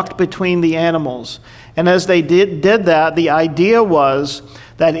walked between the animals. And as they did that, the idea was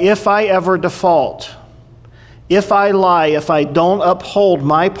that if I ever default, if I lie, if I don't uphold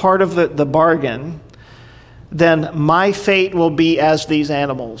my part of the bargain, then my fate will be as these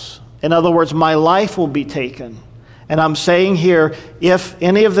animals. In other words, my life will be taken. And I'm saying here, if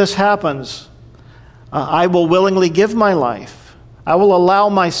any of this happens, I will willingly give my life. I will allow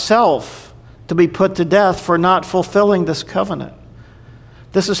myself to be put to death for not fulfilling this covenant.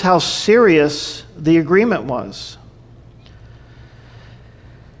 This is how serious the agreement was.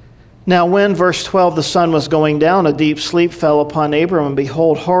 Now when, verse 12, the sun was going down, a deep sleep fell upon Abram, and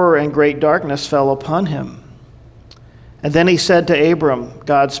behold, horror and great darkness fell upon him. And then he said to Abram,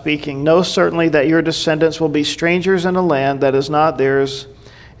 God speaking, know certainly that your descendants will be strangers in a land that is not theirs,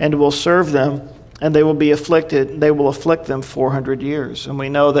 and will serve them, and they will be afflicted. They will afflict them 400 years. And we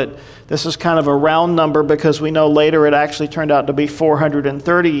know that this is kind of a round number, because we know later it actually turned out to be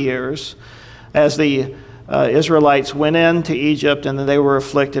 430 years as the Israelites went into Egypt, and then they were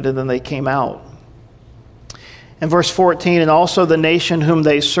afflicted, and then they came out. In verse 14, and also the nation whom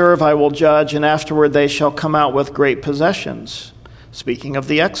they serve I will judge, and afterward they shall come out with great possessions. Speaking of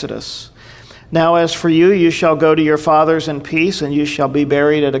the Exodus. Now as for you, you shall go to your fathers in peace, and you shall be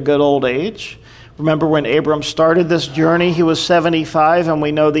buried at a good old age. Remember when Abram started this journey, he was 75, and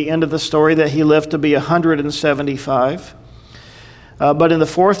we know the end of the story that he lived to be 175. But in the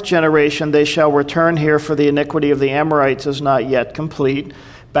 4th generation they shall return here, for the iniquity of the Amorites is not yet complete.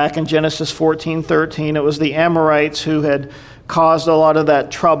 Back in Genesis 14:13, it was the Amorites who had caused a lot of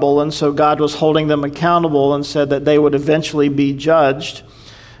that trouble, and so God was holding them accountable and said that they would eventually be judged.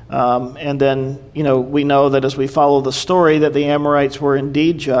 And then, we know that as we follow the story, that the Amorites were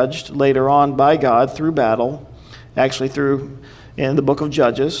indeed judged later on by God through battle, actually through in the book of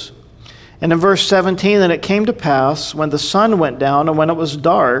Judges. And in verse 17, and it came to pass, when the sun went down and when it was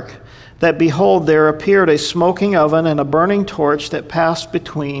dark, that behold, there appeared a smoking oven and a burning torch that passed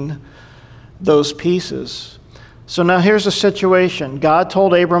between those pieces. So now here's the situation. God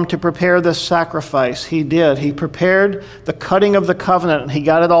told Abram to prepare this sacrifice. He did. He prepared the cutting of the covenant, and he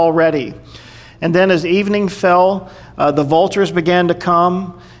got it all ready. And then as evening fell, the vultures began to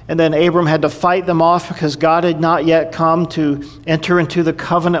come, and then Abram had to fight them off because God had not yet come to enter into the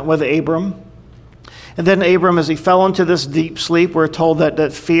covenant with Abram. And then Abram, as he fell into this deep sleep, we're told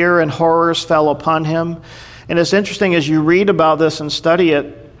that fear and horrors fell upon him. And it's interesting, as you read about this and study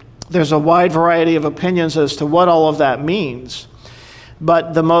it, there's a wide variety of opinions as to what all of that means.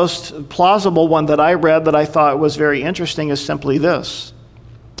 But the most plausible one that I read that I thought was very interesting is simply this,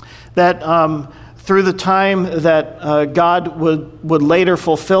 that through the time that God would later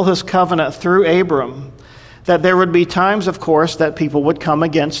fulfill his covenant through Abram, that there would be times, of course, that people would come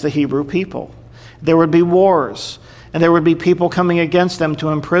against the Hebrew people. There would be wars, and there would be people coming against them to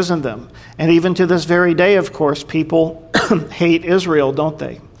imprison them. And even to this very day, of course, people hate Israel, don't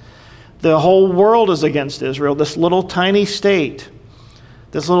they? The whole world is against Israel, this little tiny state,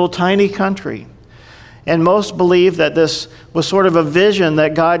 this little tiny country. And most believe that this was sort of a vision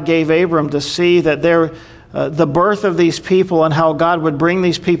that God gave Abram to see that the birth of these people and how God would bring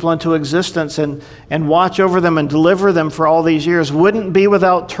these people into existence and watch over them and deliver them for all these years wouldn't be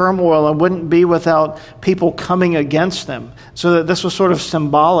without turmoil and wouldn't be without people coming against them. So that this was sort of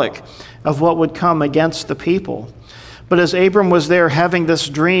symbolic of what would come against the people. But as Abram was there having this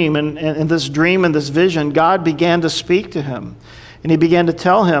dream and this dream and this vision, God began to speak to him. And he began to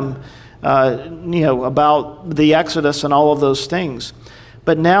tell him, about the Exodus and all of those things.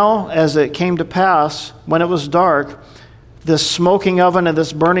 But now, as it came to pass, when it was dark, this smoking oven and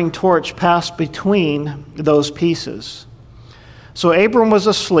this burning torch passed between those pieces. So Abram was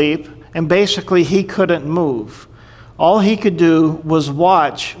asleep, and basically he couldn't move. All he could do was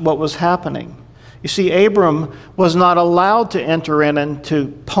watch what was happening. You see, Abram was not allowed to enter in and to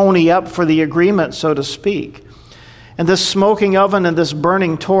pony up for the agreement, so to speak. And this smoking oven and this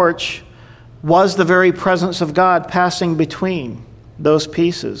burning torch was the very presence of God passing between those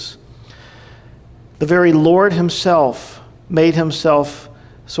pieces. The very Lord himself made himself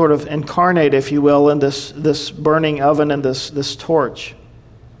sort of incarnate, if you will, in this burning oven and this torch.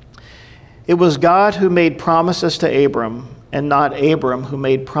 It was God who made promises to Abram, and not Abram who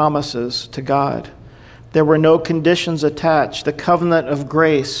made promises to God. There were no conditions attached. The covenant of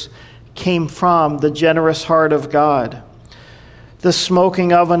grace came from the generous heart of God. The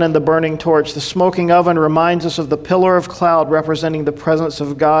smoking oven and the burning torch. The smoking oven reminds us of the pillar of cloud representing the presence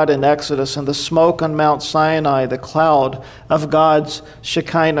of God in Exodus, and the smoke on Mount Sinai, the cloud of God's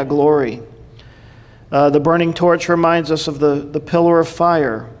Shekinah glory. The burning torch reminds us of the pillar of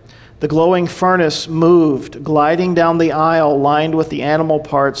fire. The glowing furnace moved, gliding down the aisle lined with the animal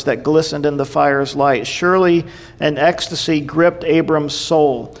parts that glistened in the fire's light. Surely an ecstasy gripped Abram's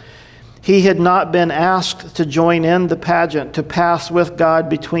soul. He had not been asked to join in the pageant, to pass with God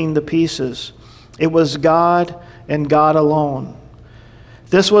between the pieces. It was God and God alone.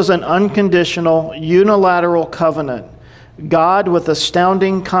 This was an unconditional, unilateral covenant. God, with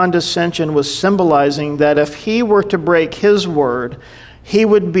astounding condescension, was symbolizing that if he were to break his word, he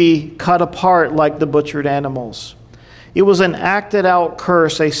would be cut apart like the butchered animals. It was an acted out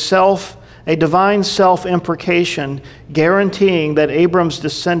curse, a divine self-imprecation guaranteeing that Abram's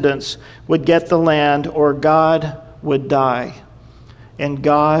descendants would get the land or God would die. And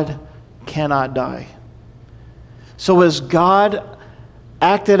God cannot die. So as God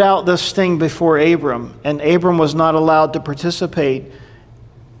acted out this thing before Abram, and Abram was not allowed to participate,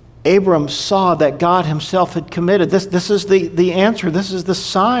 Abram saw that God himself had committed. This is the answer. This is the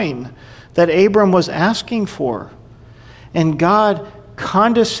sign that Abram was asking for. And God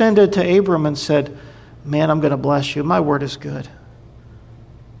condescended to Abram and said, man, I'm going to bless you. My word is good.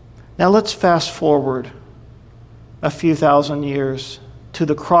 Now let's fast forward a few thousand years to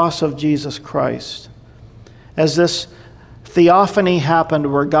the cross of Jesus Christ. As this theophany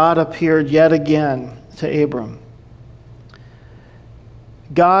happened where God appeared yet again to Abram,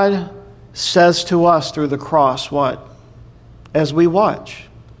 God says to us through the cross what? As we watch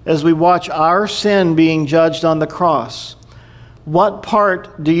our sin being judged on the cross, what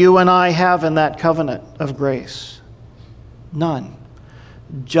part do you and I have in that covenant of grace? None.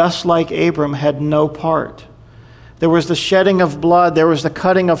 Just like Abram had no part. There was the shedding of blood. There was the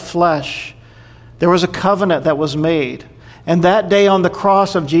cutting of flesh. There was a covenant that was made. And that day on the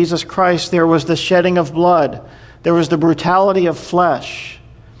cross of Jesus Christ, there was the shedding of blood. There was the brutality of flesh.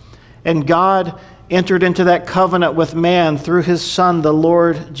 And God entered into that covenant with man through his Son, the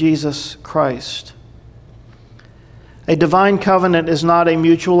Lord Jesus Christ. A divine covenant is not a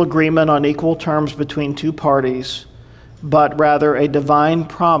mutual agreement on equal terms between two parties, but rather a divine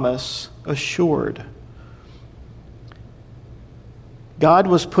promise assured. God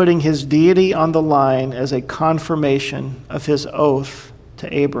was putting his deity on the line as a confirmation of his oath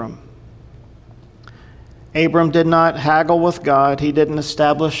to Abram. Abram did not haggle with God. He didn't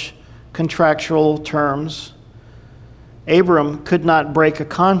establish contractual terms. Abram could not break a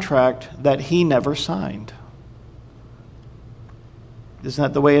contract that he never signed. Isn't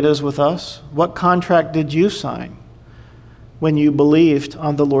that the way it is with us? What contract did you sign when you believed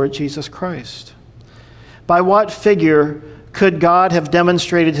on the Lord Jesus Christ? By what figure could God have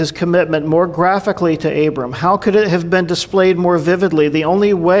demonstrated his commitment more graphically to Abram? How could it have been displayed more vividly? The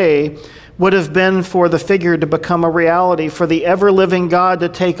only way would have been for the figure to become a reality, for the ever-living God to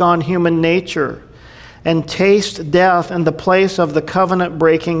take on human nature and taste death in the place of the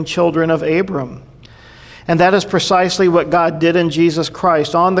covenant-breaking children of Abram. And that is precisely what God did in Jesus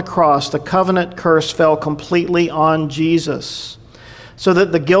Christ. On the cross, the covenant curse fell completely on Jesus, so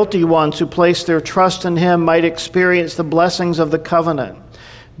that the guilty ones who placed their trust in him might experience the blessings of the covenant.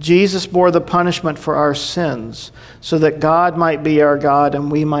 Jesus bore the punishment for our sins, so that God might be our God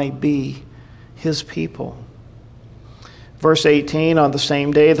and we might be his people. Verse 18, on the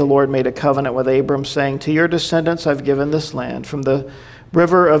same day the Lord made a covenant with Abram, saying, to your descendants I've given this land, from the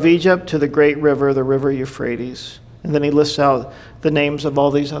river of Egypt to the great river, the river Euphrates. And then he lists out the names of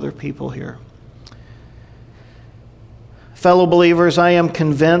all these other people here. Fellow believers, I am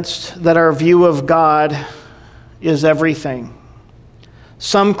convinced that our view of God is everything.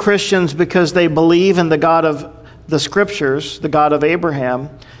 Some Christians, because they believe in the God of the Scriptures, the God of Abraham,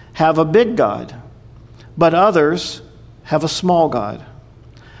 have a big God, but others have a small God.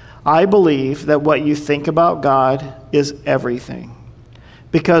 I believe that what you think about God is everything.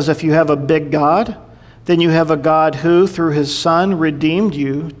 Because if you have a big God, then you have a God who, through his Son, redeemed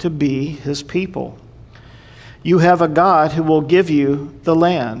you to be his people. You have a God who will give you the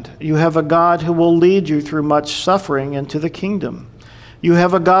land. You have a God who will lead you through much suffering into the kingdom. You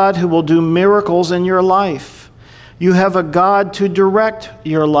have a God who will do miracles in your life. You have a God to direct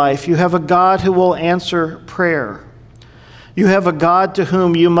your life. You have a God who will answer prayer. You have a God to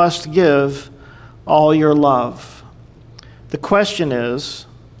whom you must give all your love. The question is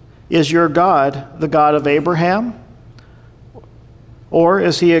your God the God of Abraham? Or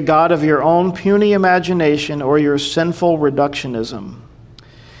is he a God of your own puny imagination or your sinful reductionism?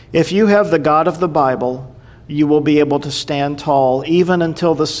 If you have the God of the Bible, you will be able to stand tall even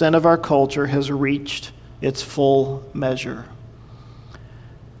until the sin of our culture has reached its full measure.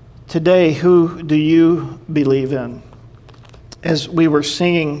 Today, who do you believe in? As we were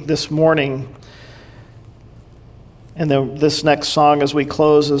singing this morning, and then this next song as we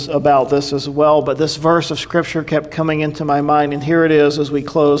close is about this as well, but this verse of Scripture kept coming into my mind, and here it is as we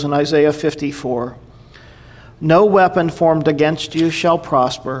close in Isaiah 54. No weapon formed against you shall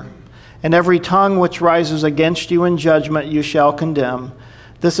prosper, and every tongue which rises against you in judgment you shall condemn.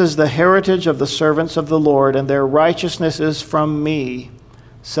 This is the heritage of the servants of the Lord, and their righteousness is from me,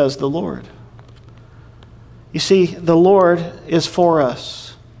 says the Lord. You see, the Lord is for us.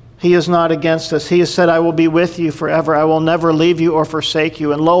 He is not against us. He has said, I will be with you forever. I will never leave you or forsake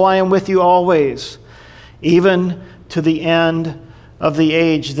you. And lo, I am with you always, even to the end of the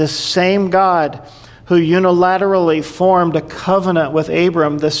age. This same God who unilaterally formed a covenant with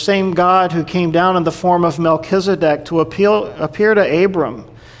Abram, the same God who came down in the form of Melchizedek to appear to Abram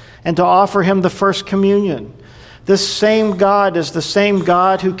and to offer him the first communion. This same God is the same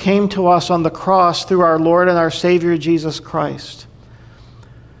God who came to us on the cross through our Lord and our Savior Jesus Christ.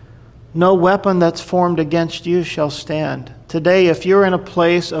 No weapon that's formed against you shall stand. Today, if you're in a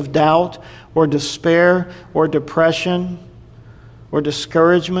place of doubt or despair or depression or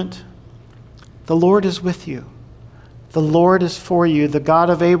discouragement, the Lord is with you. The Lord is for you. The God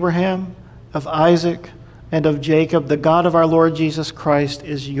of Abraham, of Isaac, and of Jacob, the God of our Lord Jesus Christ,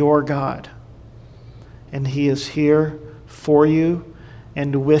 is your God. And he is here for you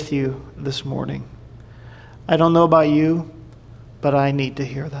and with you this morning. I don't know about you, but I need to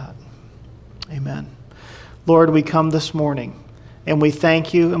hear that. Amen. Lord, we come this morning and we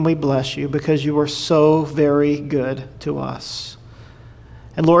thank you and we bless you because you are so very good to us.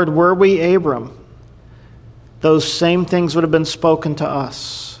 And Lord, were we Abram, those same things would have been spoken to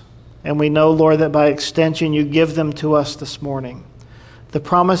us. And we know, Lord, that by extension you give them to us this morning. The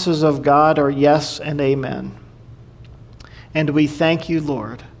promises of God are yes and amen. And we thank you,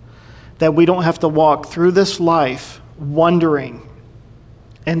 Lord, that we don't have to walk through this life wondering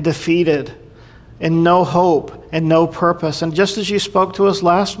and defeated and no hope and no purpose. And just as you spoke to us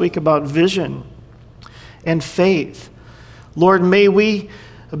last week about vision and faith, Lord, may we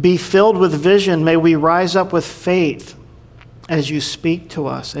be filled with vision. May we rise up with faith as you speak to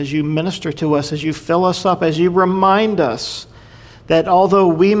us, as you minister to us, as you fill us up, as you remind us that although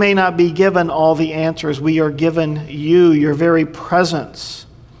we may not be given all the answers, we are given you, your very presence,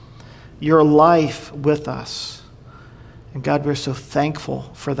 your life with us. And God, we're so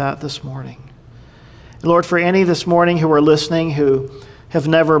thankful for that this morning. Lord, for any this morning who are listening who have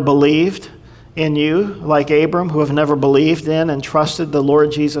never believed in you, like Abram, who have never believed in and trusted the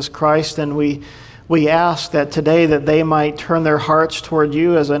Lord Jesus Christ, and we ask that today that they might turn their hearts toward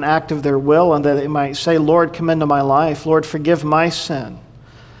you as an act of their will, and that they might say, Lord, come into my life. Lord, forgive my sin.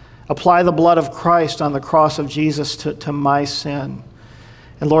 Apply the blood of Christ on the cross of Jesus to my sin.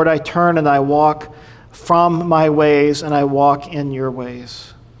 And Lord, I turn and I walk from my ways and I walk in your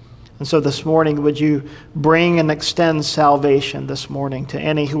ways. And so this morning, would you bring and extend salvation this morning to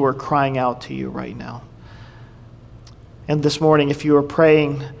any who are crying out to you right now? And this morning, if you are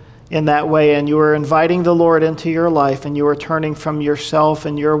praying in that way and you are inviting the Lord into your life and you are turning from yourself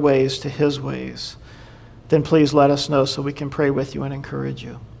and your ways to his ways, then please let us know so we can pray with you and encourage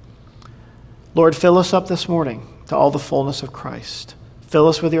you. Lord, fill us up this morning to all the fullness of Christ. Fill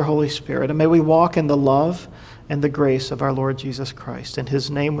us with your Holy Spirit, and may we walk in the love and the grace of our Lord Jesus Christ. In his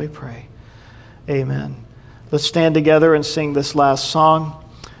name we pray. Amen. Let's stand together and sing this last song.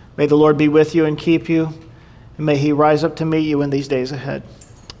 May the Lord be with you and keep you, and may he rise up to meet you in these days ahead.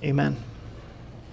 Amen.